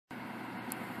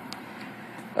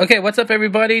Okay, what's up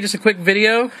everybody? Just a quick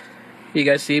video. You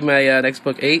guys see my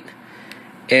Nextbook 8,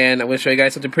 and I'm going to show you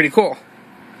guys something pretty cool.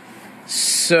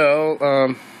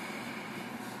 So,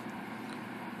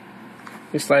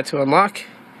 we slide to unlock,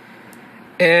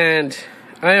 and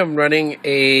I am running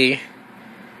a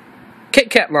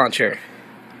Kitkat launcher.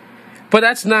 But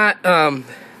that's not the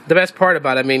best part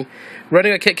about it. I mean,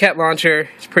 running a Kitkat launcher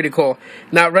is pretty cool.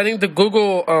 Now, running the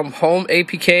Google Home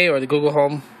APK or the Google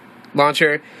Home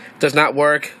launcher does not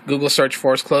work. Google search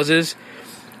force closes.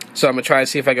 So I'm going to try to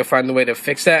see if I can find a way to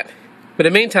fix that. But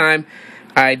in the meantime,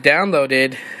 I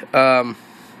downloaded,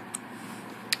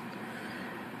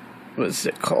 what is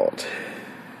it called?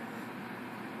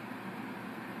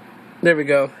 There we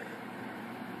go.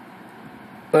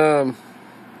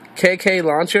 KK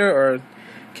launcher, or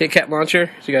Kitkat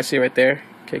launcher, as you guys see right there.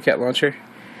 Kitkat launcher.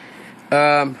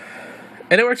 And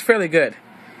it works fairly good.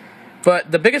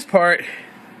 But the biggest part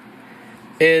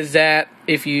is that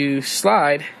if you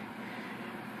slide,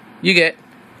 you get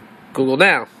Google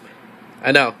Now.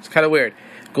 I know, it's kind of weird.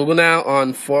 Google Now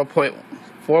on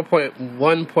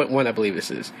 4.1.1, I believe this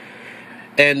is.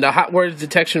 And the hot words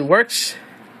detection works.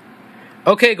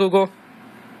 Okay, Google.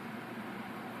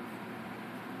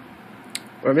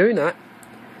 Or maybe not.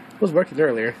 It was working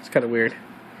earlier. It's kind of weird.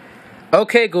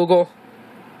 Okay, Google.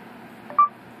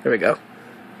 There we go.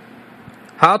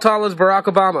 How tall is Barack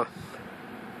Obama?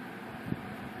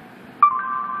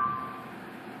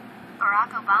 Barack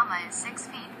Obama is 6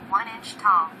 feet 1 inch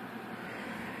tall.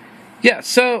 Yeah,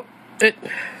 so it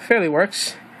fairly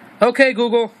works. Okay,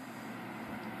 Google.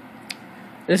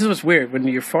 This is what's weird. When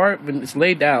you're far, when it's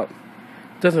laid out,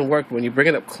 it doesn't work. When you bring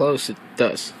it up close, it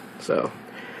does. So,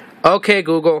 okay,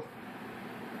 Google.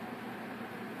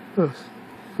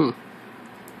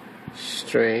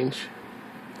 Strange.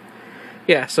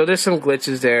 Yeah, so there's some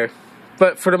glitches there,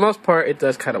 but for the most part, it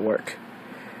does kind of work.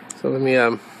 So let me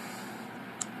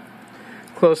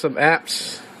close some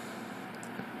apps.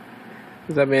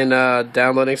 I've been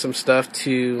downloading some stuff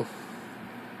to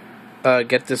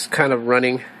get this kind of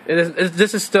running.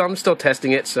 This is still, I'm still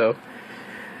testing it. So,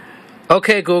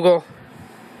 okay, Google.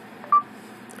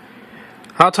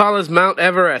 How tall is Mount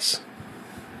Everest?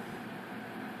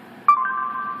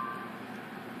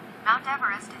 Mount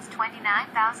Everest is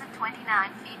 29,029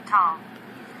 feet tall.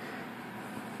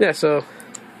 Yeah, so.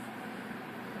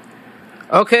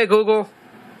 Okay, Google.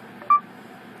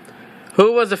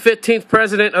 Who was the 15th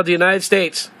president of the United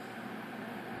States?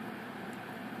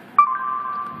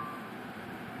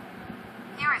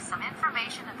 Here is some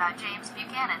information about James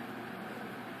Buchanan.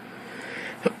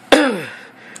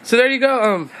 So there you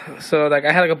go. So like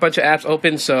I had like a bunch of apps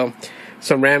open, so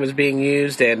some RAM is being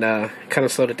used and kind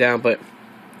of slowed it down. But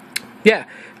yeah,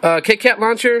 Kitkat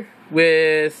launcher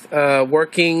with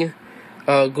working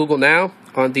Google Now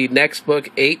on the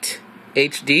Nextbook 8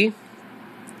 HD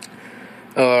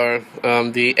or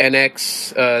the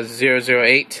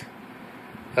NX008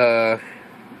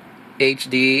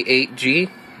 HD 8G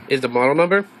is the model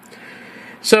number.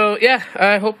 So yeah,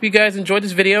 I hope you guys enjoyed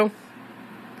this video.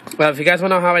 If you guys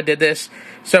want to know how I did this,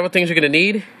 several things you're going to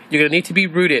need. You're going to need to be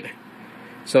rooted.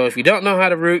 So if you don't know how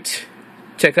to root,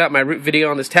 check out my root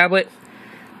video on this tablet.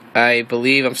 I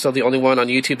believe I'm still the only one on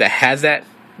YouTube that has that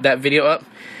video up.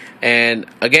 And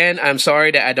again, I'm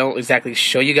sorry that I don't exactly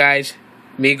show you guys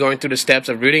me going through the steps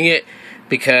of rooting it,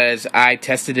 because I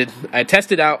tested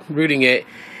out rooting it,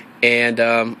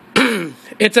 and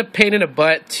it's a pain in the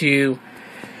butt to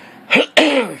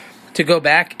go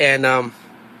back and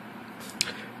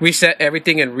reset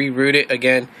everything and reroute it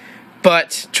again.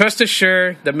 But trust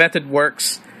assured, the method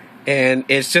works, and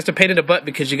it's just a pain in the butt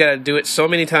because you got to do it so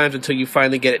many times until you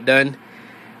finally get it done.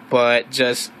 But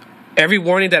just every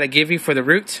warning that I give you for the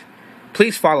root,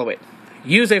 please follow it.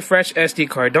 Use a fresh SD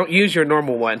card. Don't use your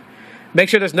normal one. Make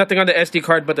sure there's nothing on the SD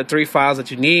card but the 3 files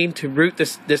that you need to root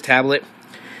this tablet,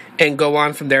 and go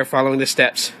on from there following the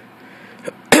steps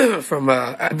from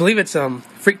I believe it's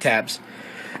Freak Tabs.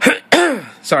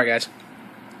 Sorry guys,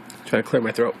 trying to clear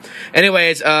my throat.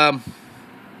 Anyways, so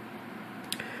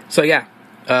yeah,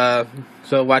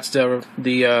 so watch the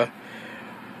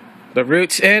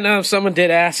roots. And someone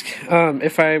did ask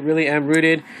if I really am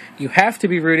rooted. You have to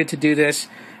be rooted to do this,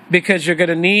 because you're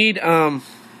gonna need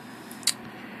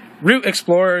Root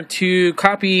Explorer to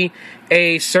copy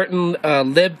a certain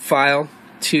lib file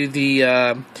to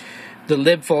the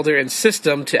lib folder in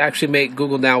system to actually make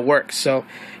Google Now work. So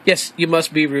yes, you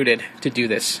must be rooted to do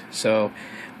this. So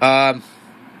anyways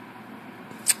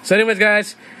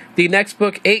guys, the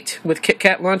Nextbook 8 with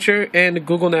Kitkat launcher and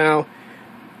Google Now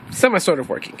sort of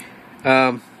working.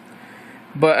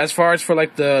 But as far as for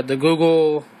like the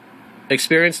Google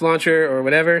Experience launcher or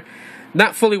whatever,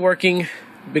 not fully working.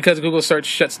 because Google search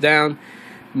shuts down.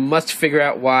 Must figure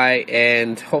out why,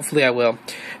 and hopefully I will.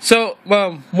 So,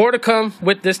 more to come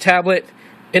with this tablet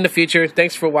in the future.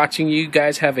 Thanks for watching. You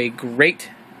guys have a great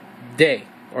day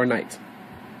or night.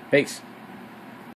 Peace.